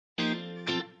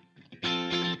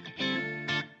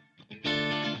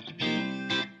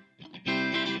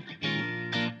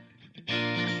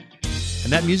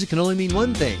And that music can only mean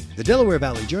one thing. The Delaware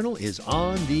Valley Journal is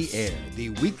on the air, the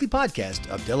weekly podcast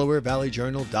of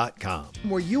DelawareValleyJournal.com,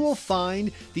 where you will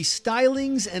find the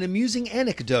stylings and amusing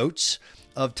anecdotes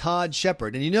of Todd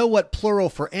Shepard. And you know what plural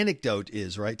for anecdote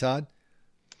is, right, Todd?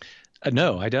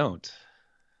 No, I don't.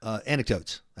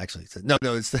 Anecdotes, actually. No,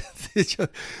 it's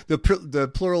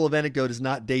the plural of anecdote is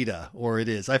not data, or it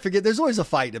is. I forget. There's always a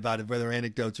fight about it, whether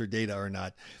anecdotes are data or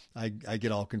not. I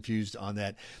get all confused on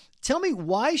that. Tell me,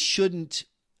 why shouldn't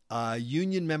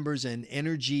union members and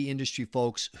energy industry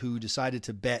folks who decided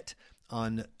to bet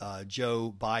on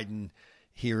Joe Biden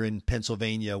here in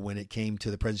Pennsylvania when it came to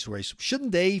the presidential race,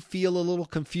 shouldn't they feel a little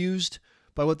confused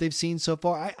by what they've seen so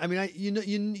far? You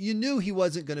knew he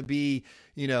wasn't going to be,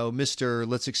 Mr.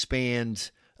 Let's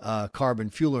expand carbon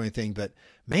fuel or anything, but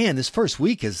man, this first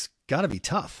week has got to be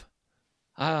tough.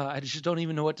 I just don't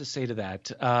even know what to say to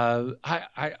that.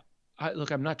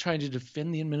 Look, I'm not trying to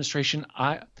defend the administration.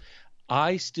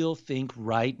 I still think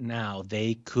right now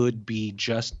they could be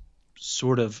just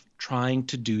sort of trying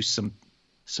to do some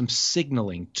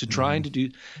signaling to trying to do.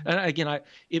 And again,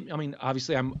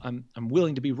 obviously, I'm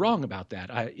willing to be wrong about that.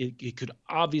 It could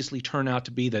obviously turn out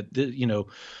to be that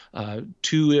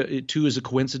two is a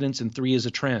coincidence and three is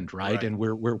a trend, right? And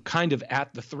we're kind of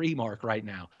at the 3 mark right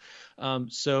now.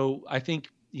 So I think,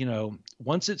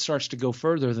 once it starts to go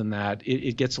further than that,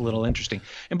 it gets a little interesting.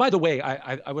 And by the way,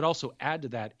 I would also add to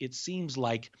that, it seems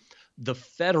like the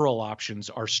federal options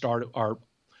are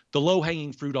the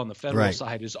low-hanging fruit on the federal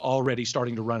side is already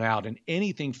starting to run out, and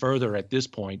anything further at this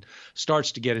point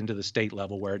starts to get into the state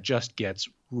level where it just gets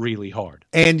really hard.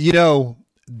 And not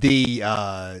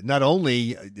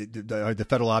only are the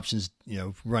federal options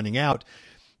running out,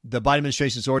 the Biden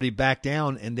administration has already backed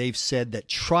down, and they've said that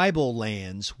tribal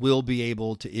lands will be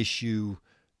able to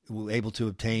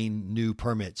obtain new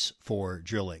permits for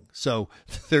drilling. So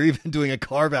they're even doing a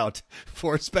carve out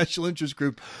for a special interest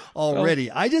group already.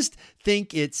 I just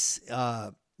think it's,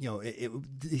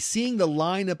 seeing the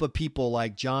lineup of people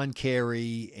like John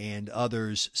Kerry and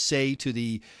others say to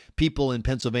the people in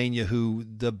Pennsylvania who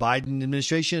the Biden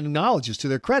administration acknowledges, to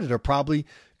their credit, are probably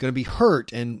going to be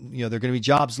hurt, and they're going to be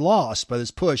jobs lost by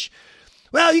this push.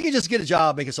 Well, you can just get a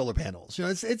job making solar panels.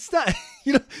 It's not,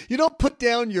 you don't put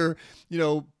down your,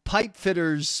 pipe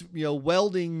fitters,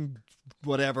 welding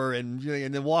whatever, and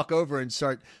then walk over and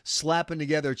start slapping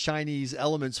together Chinese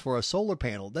elements for a solar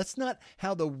panel. That's not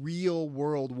how the real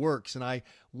world works. And I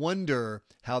wonder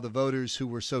how the voters who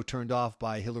were so turned off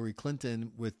by Hillary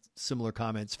Clinton with similar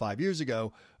comments 5 years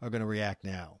ago are going to react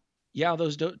now. Yeah,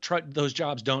 those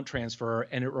jobs don't transfer,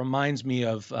 and it reminds me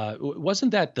of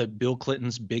wasn't that the Bill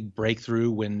Clinton's big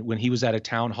breakthrough when he was at a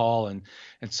town hall and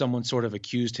someone sort of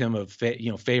accused him of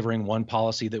favoring one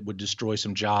policy that would destroy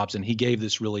some jobs, and he gave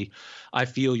this really I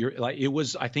think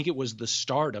it was the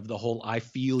start of the whole I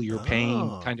feel your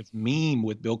pain kind of meme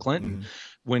with Bill Clinton.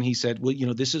 When he said, well,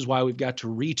 this is why we've got to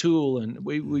retool and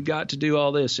we've got to do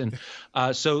all this. And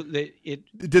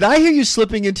Did I hear you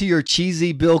slipping into your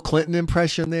cheesy Bill Clinton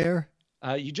impression there?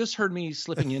 You just heard me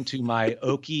slipping into my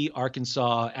Okie,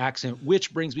 Arkansas accent,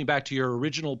 which brings me back to your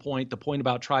original point, the point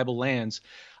about tribal lands.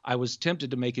 I was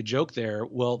tempted to make a joke there.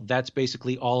 Well, that's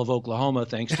basically all of Oklahoma,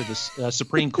 thanks to the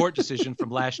Supreme Court decision from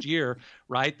last year,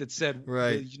 right? That said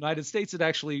the United States had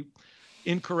actually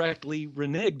incorrectly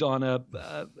reneged on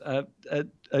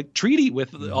a treaty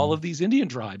with all of these Indian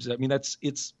tribes. I mean,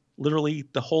 it's literally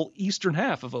the whole eastern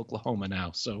half of Oklahoma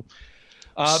now. So,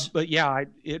 but yeah,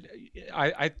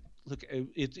 look,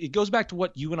 it goes back to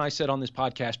what you and I said on this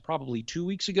podcast probably 2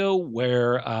 weeks ago,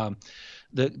 where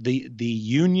the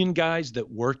union guys that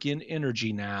work in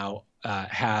energy now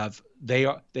have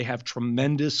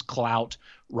tremendous clout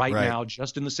right now,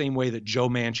 just in the same way that Joe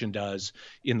Manchin does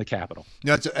in the Capitol.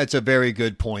 That's a very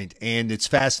good point. And it's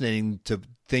fascinating to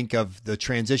think of the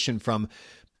transition from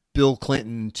Bill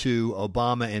Clinton to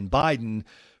Obama and Biden,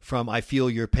 from I feel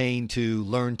your pain to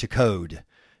learn to code.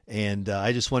 And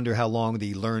I just wonder how long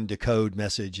the learn to code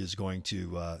message is going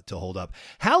to hold up.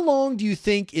 How long do you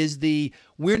think is the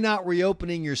we're not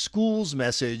reopening your schools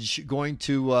message going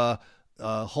to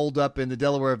hold up in the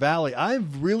Delaware Valley?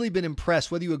 I've really been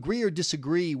impressed, whether you agree or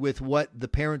disagree with what the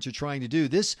parents are trying to do.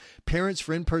 This Parents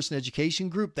for In-Person Education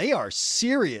group, they are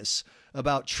serious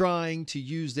about trying to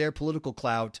use their political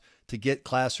clout to get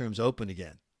classrooms open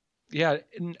again. Yeah,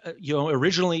 and,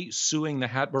 originally suing the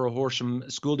Hatboro-Horsham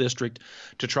School District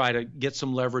to try to get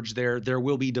some leverage there. There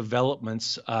will be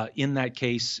developments in that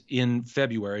case in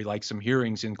February, like some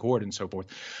hearings in court and so forth.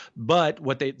 But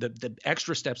what the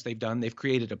extra steps they've done, they've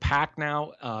created a PAC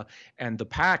now, and the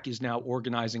PAC is now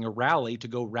organizing a rally to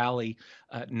go rally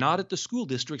not at the school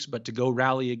districts, but to go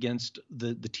rally against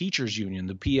the teachers union,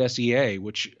 the PSEA,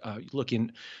 which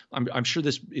I'm sure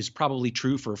this is probably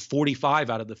true for 45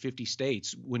 out of the 50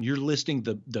 states. When you're listing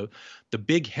the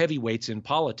big heavyweights in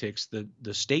politics,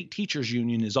 the state teachers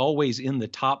union is always in the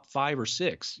top 5 or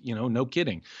 6. No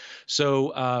kidding.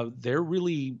 So they're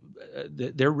really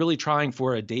trying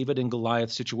for a David and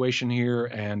Goliath situation here,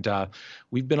 and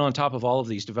we've been on top of all of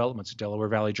these developments at Delaware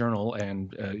Valley Journal,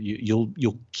 and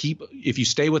you'll keep, if you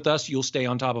stay with us, you'll stay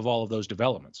on top of all of those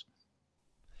developments.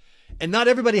 And not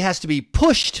everybody has to be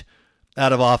pushed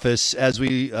out of office, as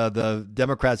the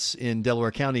Democrats in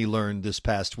Delaware County learned this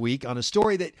past week on a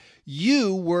story that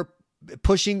you were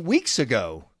pushing weeks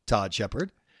ago, Todd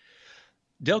Shepard.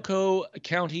 Delco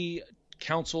County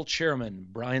Council Chairman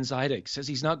Brian Zidek says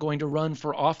he's not going to run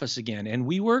for office again, and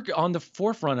we were on the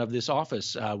forefront of this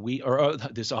office. We were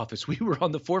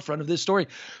on the forefront of this story.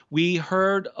 We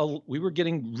were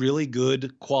getting really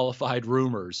good qualified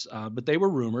rumors, but they were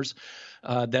rumors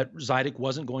that Zidek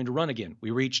wasn't going to run again.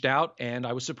 We reached out, and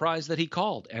I was surprised that he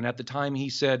called. And at the time, he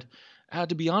said,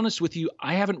 "To be honest with you,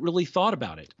 I haven't really thought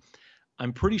about it."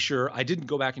 I'm pretty sure, I didn't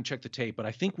go back and check the tape, but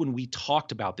I think when we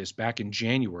talked about this back in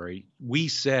January, we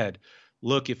said,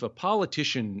 look, if a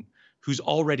politician who's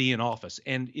already in office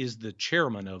and is the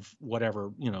chairman of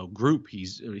whatever group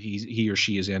he or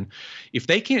she is in, if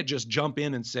they can't just jump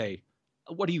in and say,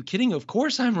 "What, are you kidding? Of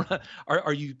course I'm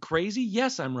are you crazy?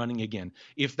 Yes, I'm running again."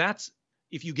 If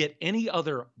you get any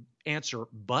other answer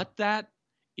but that,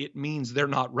 it means they're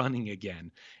not running again.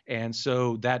 And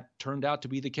so that turned out to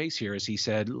be the case here. As he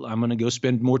said, "I'm going to go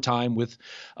spend more time with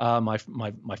my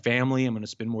family. I'm going to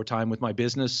spend more time with my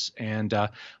business." And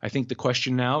I think the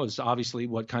question now is obviously,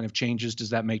 what kind of changes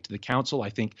does that make to the council? I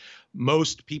think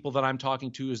most people that I'm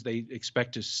talking to is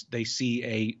they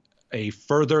see a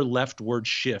further leftward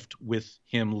shift with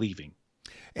him leaving.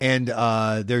 And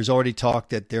there's already talk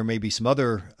that there may be some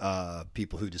other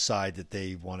people who decide that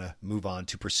they want to move on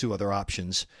to pursue other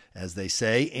options, as they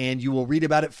say. And you will read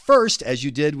about it first, as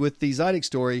you did with the Zidek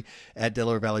story at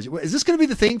Delaware Valley. Is this going to be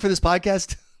the thing for this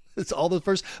podcast? It's all the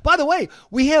first. By the way,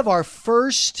 we have our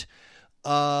first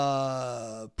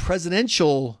one-time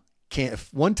presidential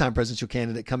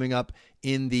candidate coming up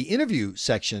in the interview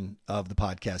section of the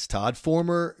podcast, Todd.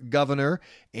 Former governor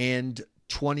and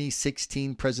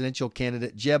 2016 presidential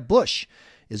candidate Jeb Bush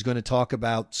is going to talk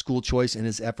about school choice and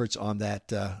his efforts on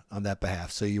that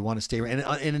behalf. So you want to stay around.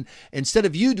 And instead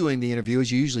of you doing the interview,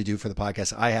 as you usually do for the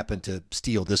podcast, I happen to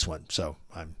steal this one. So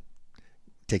I'm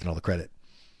taking all the credit.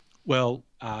 Well,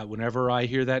 whenever I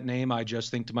hear that name, I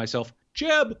just think to myself,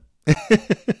 Jeb.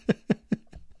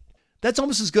 That's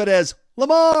almost as good as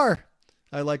Lamar.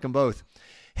 I like them both.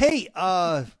 Hey,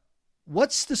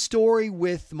 what's the story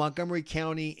with Montgomery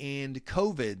County and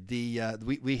COVID?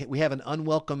 We have an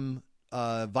unwelcome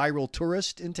viral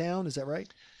tourist in town. Is that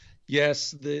right?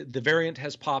 Yes, the variant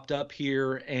has popped up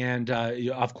here, and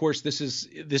of course,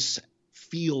 this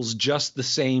feels just the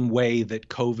same way that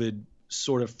COVID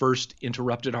sort of first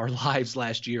interrupted our lives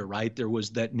last year. Right? There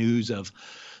was that news of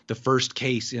the first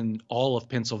case in all of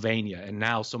Pennsylvania, and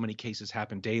now so many cases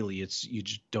happen daily. You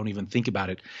just don't even think about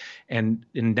it. And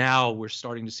now we're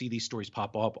starting to see these stories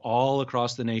pop up all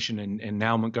across the nation. And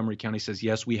now Montgomery County says,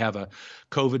 yes, we have a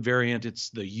COVID variant. It's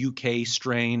the UK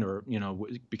strain, or,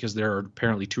 because there are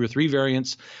apparently 2 or 3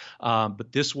 variants.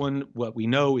 But this one, what we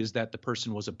know is that the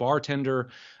person was a bartender.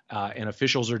 And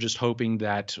officials are just hoping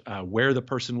that where the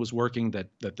person was working, that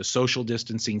the social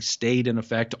distancing stayed in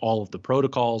effect. All of the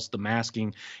protocols, the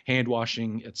masking, hand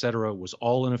washing, et cetera, was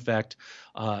all in effect.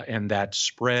 And that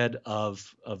spread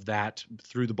of that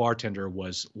through the bartender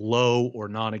was low or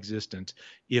non-existent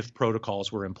if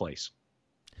protocols were in place.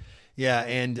 Yeah,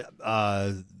 and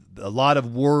a lot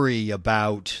of worry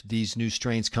about these new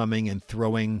strains coming and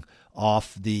throwing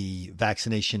off the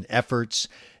vaccination efforts.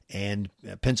 And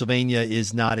Pennsylvania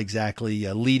is not exactly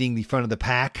leading the front of the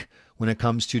pack when it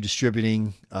comes to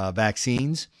distributing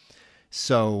vaccines.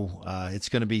 So it's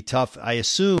going to be tough. I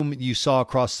assume you saw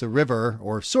across the river,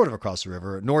 or sort of across the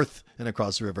river, north and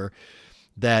across the river,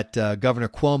 that Governor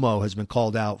Cuomo has been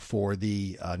called out for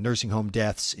the nursing home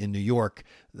deaths in New York.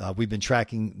 We've been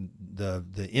tracking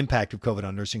the impact of COVID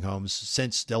on nursing homes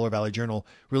since Delaware Valley Journal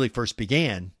really first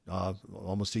began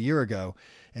almost a year ago.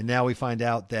 And now we find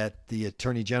out that the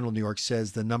Attorney General of New York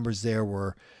says the numbers there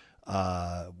were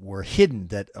hidden,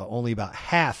 that only about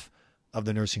half of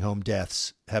the nursing home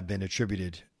deaths have been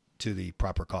attributed to the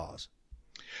proper cause?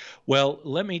 Well,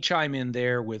 let me chime in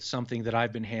there with something that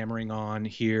I've been hammering on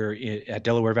here at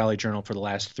Delaware Valley Journal for the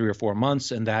last 3 or 4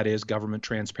 months, and that is government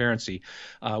transparency.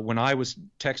 When I was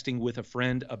texting with a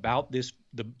friend about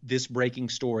this breaking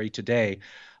story today,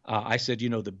 I said,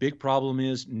 the big problem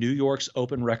is New York's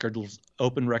open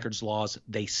records laws.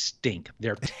 They stink.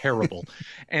 They're terrible.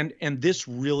 and this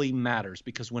really matters,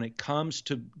 because when it comes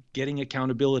to getting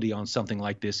accountability on something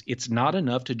like this, it's not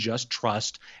enough to just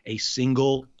trust a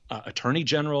single attorney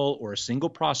general or a single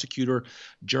prosecutor.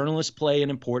 Journalists play an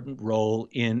important role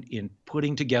in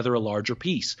putting together a larger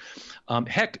piece.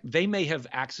 Heck, they may have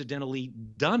accidentally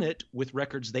done it with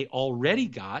records they already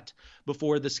got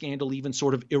before the scandal even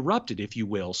sort of erupted, if you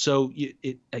will. So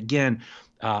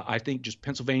I think just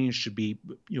Pennsylvanians should be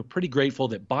pretty grateful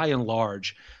that by and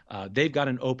large they've got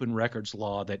an open records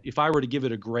law that, if I were to give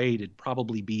it a grade, it'd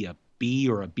probably be a B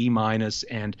or a B minus,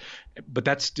 but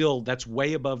that's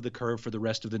way above the curve for the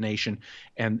rest of the nation,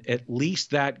 and at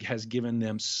least that has given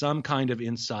them some kind of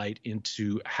insight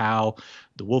into how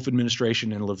the Wolf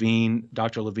administration and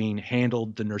Dr. Levine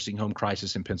handled the nursing home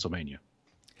crisis in Pennsylvania.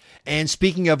 And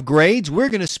speaking of grades, we're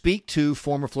going to speak to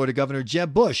former Florida Governor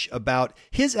Jeb Bush about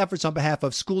his efforts on behalf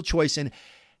of school choice, and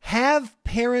have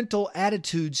parental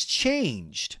attitudes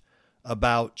changed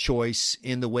about choice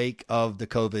in the wake of the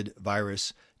COVID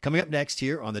virus? Coming up next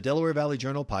here on the Delaware Valley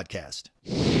Journal podcast.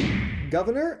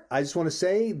 Governor, I just want to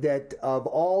say that of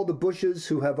all the Bushes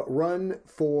who have run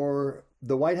for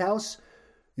the White House,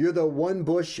 you're the one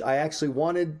Bush I actually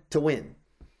wanted to win.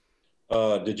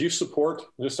 Did you support,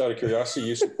 just out of curiosity,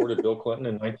 you supported Bill Clinton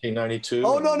in 1992?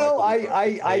 Oh, no. I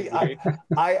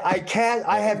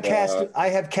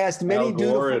have cast many Al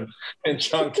Gore and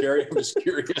John Kerry. I'm just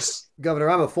curious. Governor,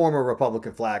 I'm a former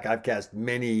Republican flack. I've cast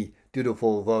many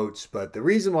dutiful votes, but the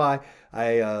reason why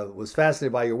I was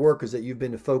fascinated by your work is that you've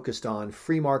been focused on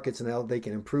free markets and how they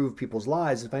can improve people's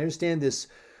lives. If I understand this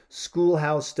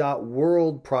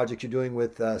Schoolhouse.World project you're doing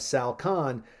with Sal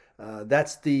Khan,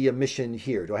 that's the mission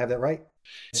here. Do I have that right?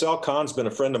 Sal Khan's been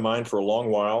a friend of mine for a long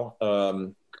while,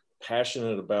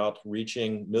 passionate about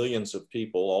reaching millions of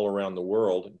people all around the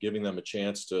world, giving them a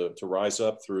chance to rise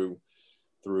up through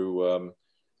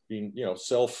being,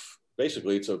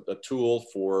 basically it's a tool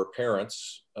for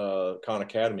parents. Khan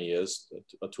Academy is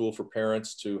a tool for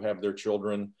parents to have their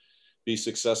children be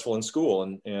successful in school.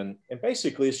 And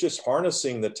basically it's just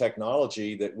harnessing the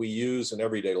technology that we use in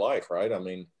everyday life, right? I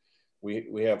mean,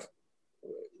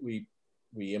 we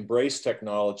embrace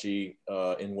technology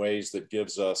in ways that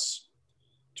gives us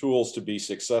tools to be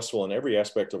successful in every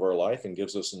aspect of our life and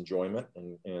gives us enjoyment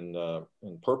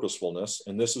and purposefulness.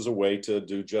 And this is a way to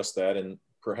do just that. And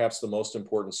perhaps the most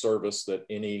important service that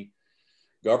any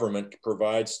government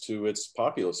provides to its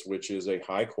populace, which is a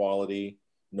high quality,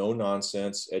 no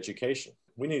nonsense education.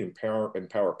 We need to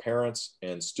empower parents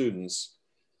and students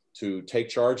to take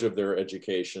charge of their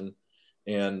education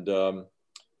and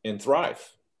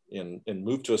thrive and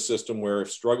move to a system where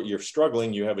if you're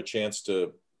struggling, you have a chance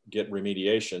to get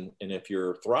remediation. And if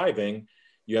you're thriving,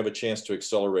 you have a chance to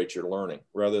accelerate your learning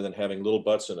rather than having little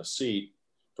butts in a seat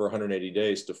for 180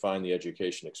 days to find the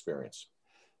education experience.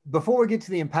 Before we get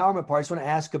to the empowerment part, I just want to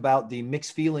ask about the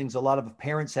mixed feelings a lot of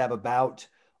parents have about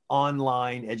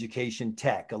online education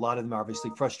tech. A lot of them are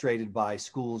obviously frustrated by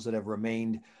schools that have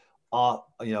remained out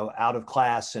of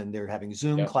class and they're having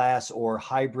Zoom class or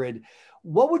hybrid.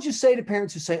 What would you say to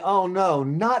parents who say, oh no,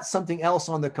 not something else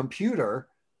on the computer?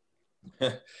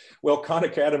 Well, Khan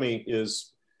Academy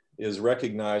is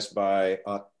recognized by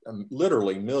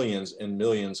literally millions and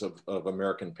millions of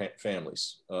American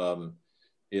families.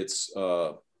 It's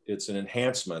an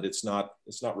enhancement. It's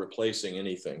not replacing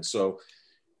anything. So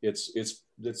it's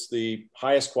the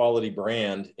highest quality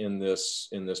brand in this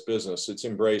business. It's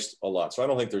embraced a lot. So I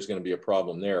don't think there's going to be a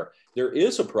problem there. There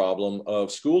is a problem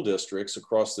of school districts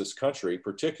across this country,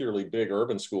 particularly big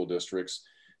urban school districts,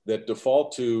 that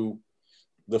default to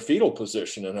the fetal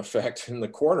position, in effect, in the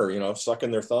corner,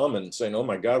 sucking their thumb and saying, oh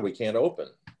my God, we can't open.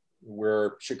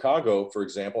 Where Chicago, for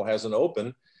example, hasn't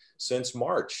opened since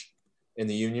March, and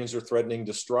the unions are threatening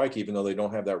to strike, even though they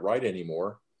don't have that right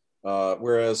anymore.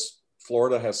 Whereas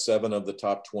Florida has 7 of the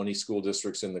top 20 school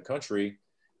districts in the country.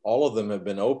 All of them have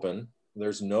been open.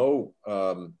 There's no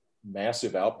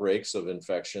massive outbreaks of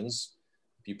infections.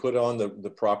 If you put on the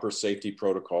proper safety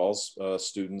protocols,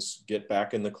 students get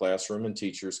back in the classroom and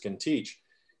teachers can teach.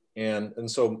 And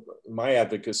so my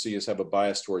advocacy is have a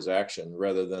bias towards action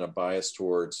rather than a bias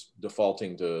towards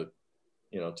defaulting to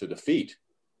defeat.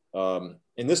 And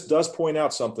this does point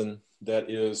out something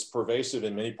that is pervasive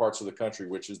in many parts of the country,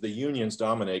 which is the unions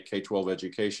dominate K-12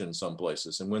 education in some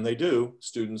places. And when they do,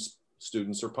 students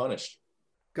are punished.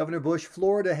 Governor Bush,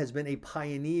 Florida has been a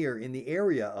pioneer in the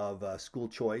area of school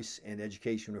choice and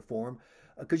education reform.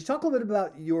 Could you talk a little bit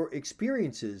about your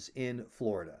experiences in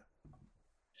Florida?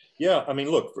 Yeah, I mean,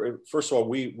 look, first of all,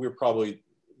 we're probably,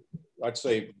 I'd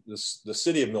say the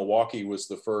city of Milwaukee was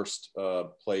the first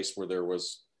place where there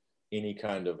was any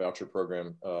kind of voucher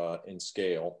program in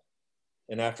scale.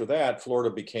 And after that, Florida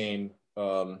became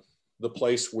the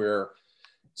place where,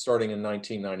 starting in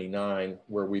 1999,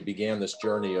 where we began this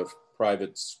journey of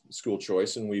private school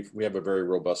choice, and we have a very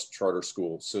robust charter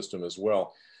school system as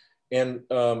well. And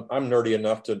I'm nerdy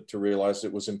enough to realize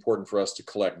it was important for us to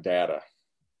collect data.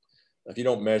 If you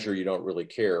don't measure, you don't really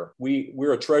care.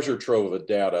 We're a treasure trove of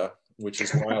data, which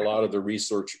is why a lot of the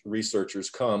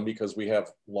researchers come, because we have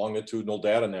longitudinal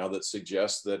data now that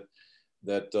suggests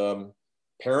that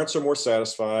parents are more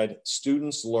satisfied,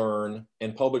 students learn,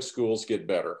 and public schools get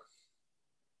better.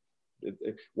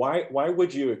 Why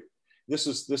would you? This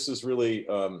is really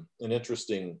an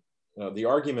interesting. The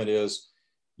argument is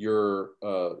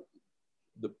the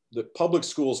public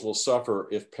schools will suffer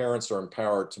if parents are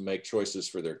empowered to make choices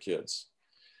for their kids.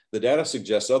 The data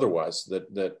suggests otherwise,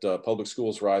 that public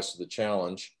schools rise to the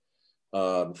challenge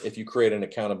if you create an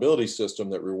accountability system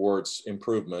that rewards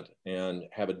improvement and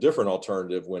have a different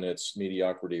alternative when it's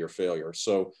mediocrity or failure.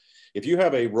 So if you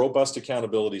have a robust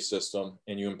accountability system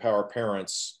and you empower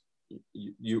parents,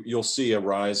 you'll see a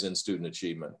rise in student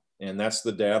achievement. And that's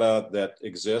the data that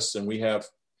exists. And we have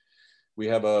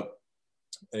a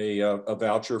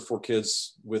voucher for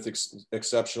kids with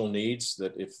exceptional needs,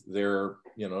 that if their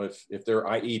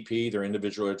IEP, their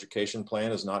individual education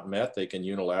plan, is not met, they can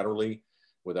unilaterally,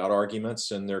 without argument,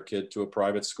 send their kid to a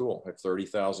private school. I have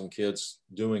 30,000 kids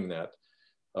doing that.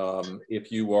 If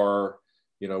you are,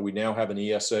 we now have an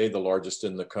ESA, the largest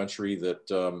in the country,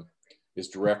 that is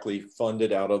directly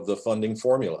funded out of the funding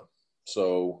formula.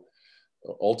 So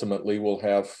ultimately we'll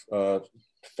have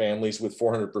families with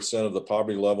 400% of the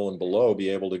poverty level and below be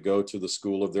able to go to the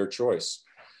school of their choice.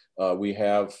 We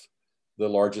have the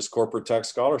largest corporate tax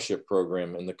scholarship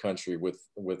program in the country with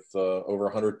over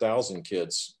 100,000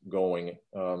 kids going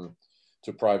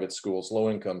to private schools,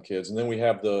 low-income kids. And then we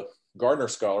have the Gardner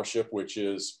Scholarship, which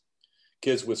is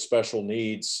kids with special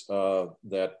needs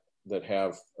that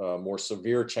have more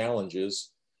severe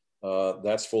challenges.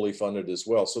 That's fully funded as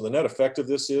well. So the net effect of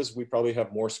this is we probably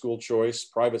have more school choice,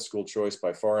 private school choice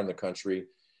by far in the country,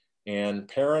 and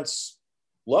parents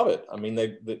love it. I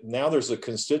mean, now there's a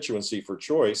constituency for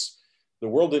choice. The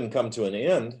world didn't come to an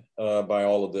end by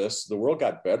all of this. The world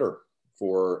got better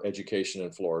for education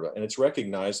in Florida, and it's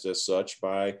recognized as such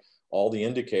by all the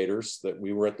indicators that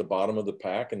we were at the bottom of the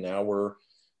pack, and now we're,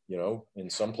 in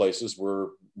some places we're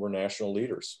national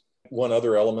leaders. One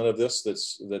other element of this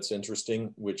that's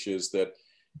interesting, which is that,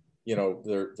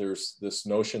 there's this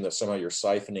notion that somehow you're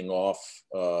siphoning off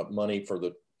money for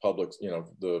the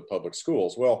public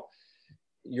schools. Well,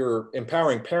 you're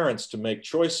empowering parents to make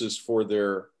choices for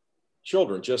their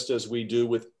children, just as we do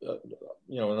with,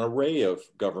 an array of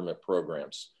government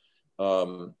programs.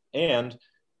 For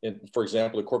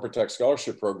example, the corporate tax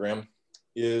scholarship program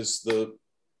is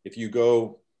if you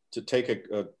go to take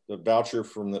a voucher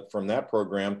from that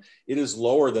program, it is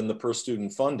lower than the per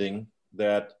student funding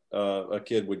that a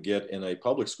kid would get in a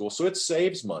public school. So it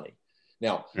saves money.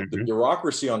 Now, the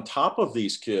bureaucracy on top of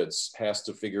these kids has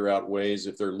to figure out ways,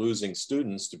 if they're losing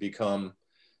students, to become,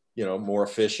 more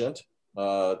efficient.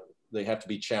 They have to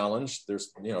be challenged.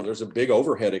 There's a big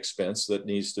overhead expense that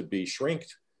needs to be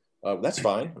shrinked. That's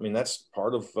fine. I mean, that's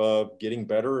part of getting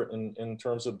better in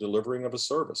terms of delivering of a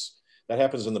service. That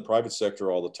happens in the private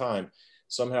sector all the time.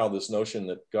 Somehow this notion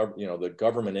that the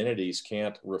government entities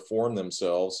can't reform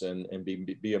themselves and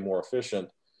be a more efficient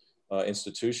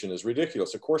institution is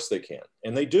ridiculous. Of course they can,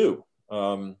 and they do.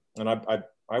 And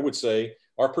I would say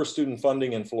our per student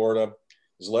funding in Florida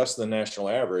is less than the national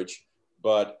average.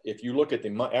 But if you look at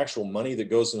the actual money that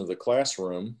goes into the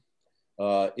classroom,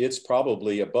 it's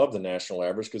probably above the national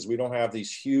average, because we don't have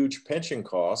these huge pension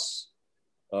costs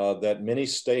that many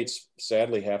states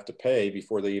sadly have to pay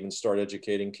before they even start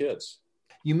educating kids.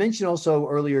 You mentioned also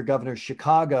earlier Governor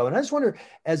Chicago, and I just wonder,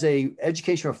 as a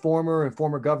education reformer and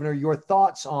former governor, your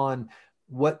thoughts on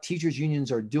what teachers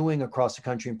unions are doing across the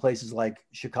country in places like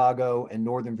Chicago and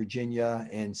Northern Virginia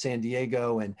and San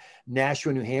Diego and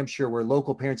Nashua, New Hampshire, where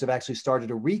local parents have actually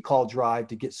started a recall drive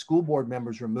to get school board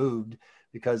members removed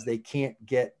because they can't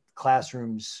get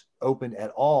classrooms open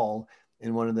at all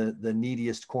in one of the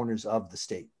neediest corners of the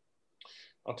state.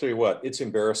 I'll tell you what, it's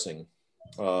embarrassing.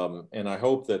 And I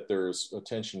hope that there's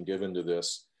attention given to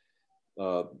this.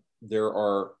 there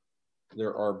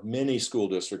are many school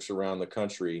districts around the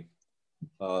country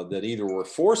that either were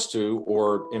forced to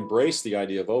or embraced the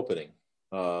idea of opening.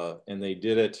 And they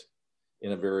did it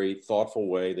in a very thoughtful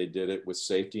way. They did it with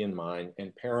safety in mind,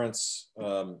 and parents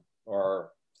are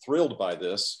thrilled by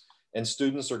this, and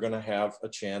students are going to have a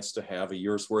chance to have a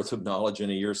year's worth of knowledge in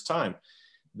a year's time.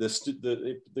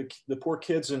 The poor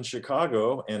kids in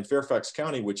Chicago and Fairfax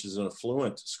County, which is an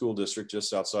affluent school district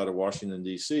just outside of Washington,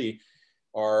 D.C.,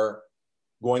 are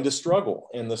going to struggle.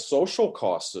 And the social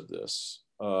costs of this,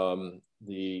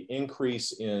 the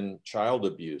increase in child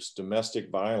abuse, domestic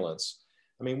violence,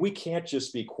 I mean, we can't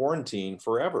just be quarantined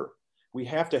forever. We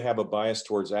have to have a bias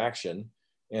towards action.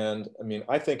 And I mean,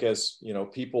 I think as, you know,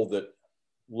 people that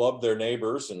love their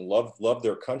neighbors and love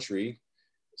their country,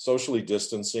 socially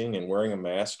distancing and wearing a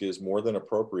mask is more than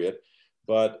appropriate,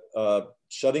 but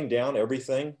shutting down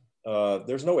everything,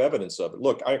 there's no evidence of it.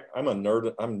 Look, I'm a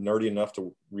nerd. I'm nerdy enough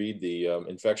to read the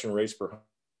infection rates per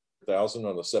 100,000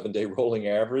 on a 7-day rolling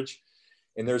average.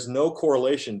 And there's no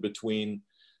correlation between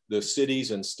the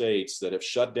cities and states that have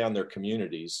shut down their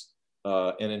communities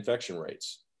and infection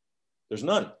rates. There's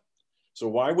none. So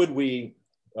why would we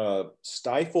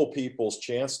stifle people's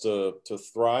chance to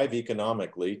thrive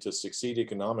economically, to succeed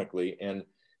economically, and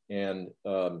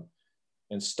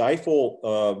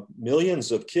stifle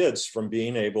millions of kids from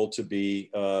being able to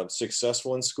be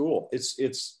successful in school?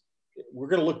 We're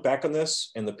going to look back on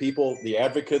this, and the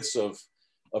advocates of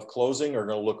closing are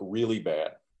going to look really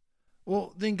bad.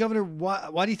 Well, then, Governor,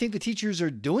 why do you think the teachers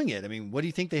are doing it? I mean, what do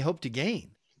you think they hope to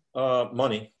gain?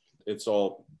 Money. It's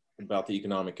all about the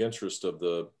economic interest of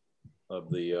the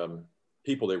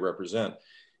people they represent.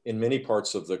 In many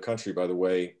parts of the country, by the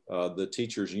way, the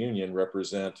teachers union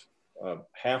represent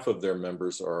half of their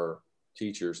members are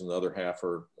teachers and the other half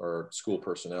are school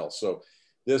personnel. So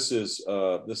this is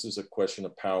a question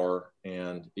of power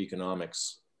and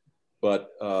economics.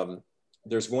 But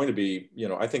there's going to be, you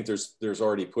know, I think there's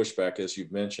already pushback, as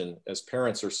you've mentioned, as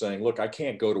parents are saying, look, I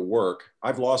can't go to work.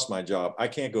 I've lost my job. I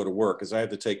can't go to work because I have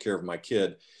to take care of my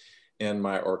kid and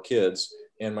our kids.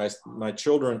 And my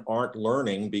children aren't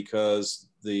learning because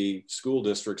the school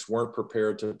districts weren't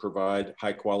prepared to provide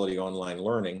high quality online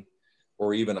learning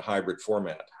or even a hybrid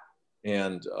format.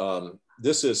 And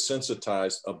this has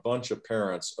sensitized a bunch of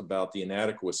parents about the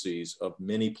inadequacies of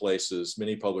many places,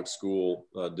 many public school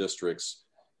districts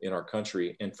in our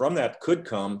country. And from that could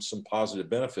come some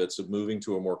positive benefits of moving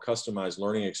to a more customized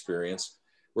learning experience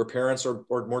where parents are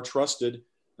more trusted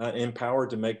and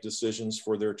empowered to make decisions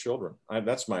for their children.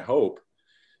 That's my hope.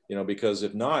 You know, because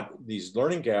if not, these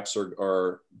learning gaps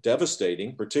are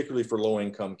devastating, particularly for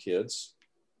low-income kids.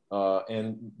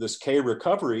 And this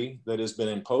K-recovery that has been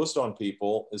imposed on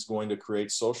people is going to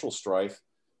create social strife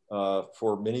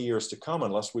for many years to come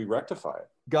unless we rectify it.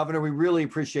 Governor, we really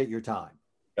appreciate your time.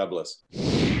 God bless.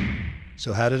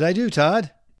 So how did I do,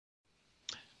 Todd?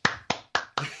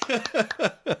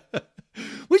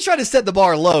 We try to set the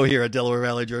bar low here at Delaware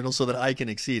Valley Journal so that I can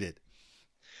exceed it.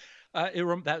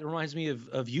 That reminds me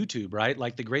of YouTube, right?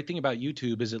 Like the great thing about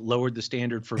YouTube is it lowered the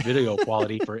standard for video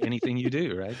quality for anything you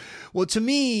do, right? Well, to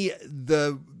me,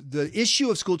 the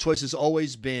issue of school choice has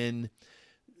always been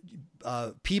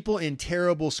people in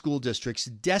terrible school districts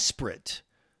desperate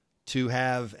to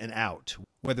have an out,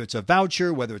 whether it's a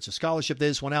voucher, whether it's a scholarship, they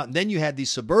just want out. And then you had these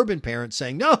suburban parents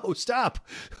saying, no, stop.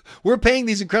 We're paying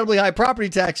these incredibly high property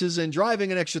taxes and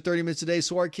driving an extra 30 minutes a day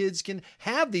so our kids can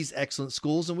have these excellent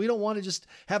schools. And we don't want to just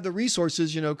have the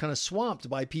resources, you know, kind of swamped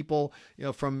by people, you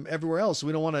know, from everywhere else.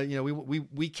 We don't want to, you know,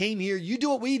 we came here, you do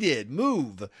what we did,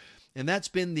 move. And that's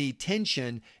been the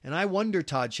tension. And I wonder,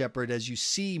 Todd Shepard, as you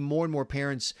see more and more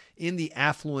parents in the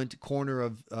affluent corner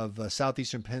of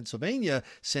southeastern Pennsylvania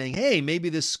saying, hey, maybe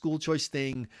this school choice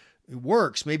thing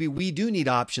works. Maybe we do need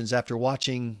options after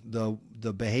watching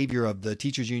the behavior of the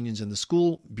teachers unions and the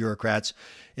school bureaucrats,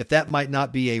 if that might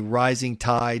not be a rising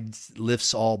tide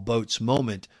lifts all boats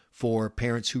moment for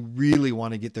parents who really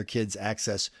want to get their kids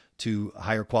access to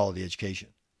higher quality education.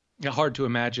 Hard to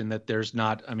imagine that there's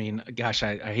not, I mean, gosh,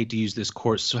 I hate to use this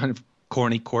sort of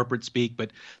corny corporate speak,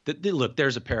 but look,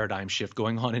 there's a paradigm shift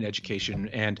going on in education,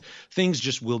 and things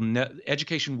just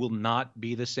education will not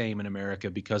be the same in America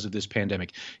because of this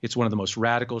pandemic. It's one of the most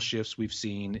radical shifts we've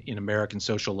seen in American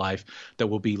social life that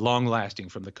will be long lasting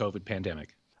from the COVID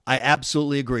pandemic. I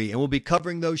absolutely agree. And we'll be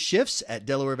covering those shifts at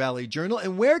Delaware Valley Journal.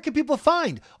 And where can people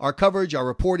find our coverage, our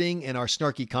reporting, and our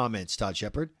snarky comments, Todd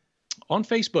Shepard? On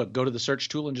Facebook, go to the search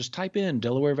tool and just type in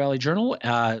Delaware Valley Journal.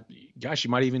 Gosh, you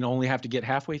might even only have to get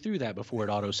halfway through that before it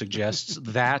auto-suggests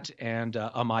that and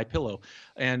a MyPillow.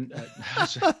 And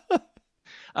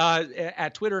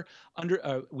At Twitter,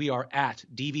 we are at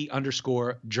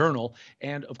DV_journal.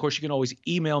 And of course, you can always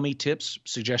email me tips,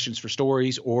 suggestions for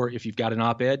stories, or if you've got an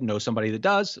op-ed, know somebody that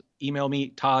does, email me,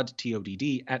 Todd,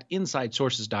 TODD, at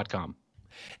InsideSources.com.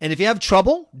 And if you have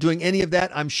trouble doing any of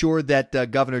that, I'm sure that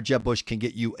Governor Jeb Bush can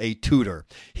get you a tutor.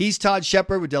 He's Todd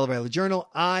Shepard with Delaware Valley Journal.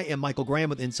 I am Michael Graham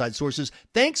with Inside Sources.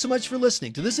 Thanks so much for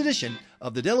listening to this edition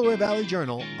of the Delaware Valley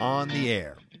Journal on the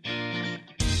Air.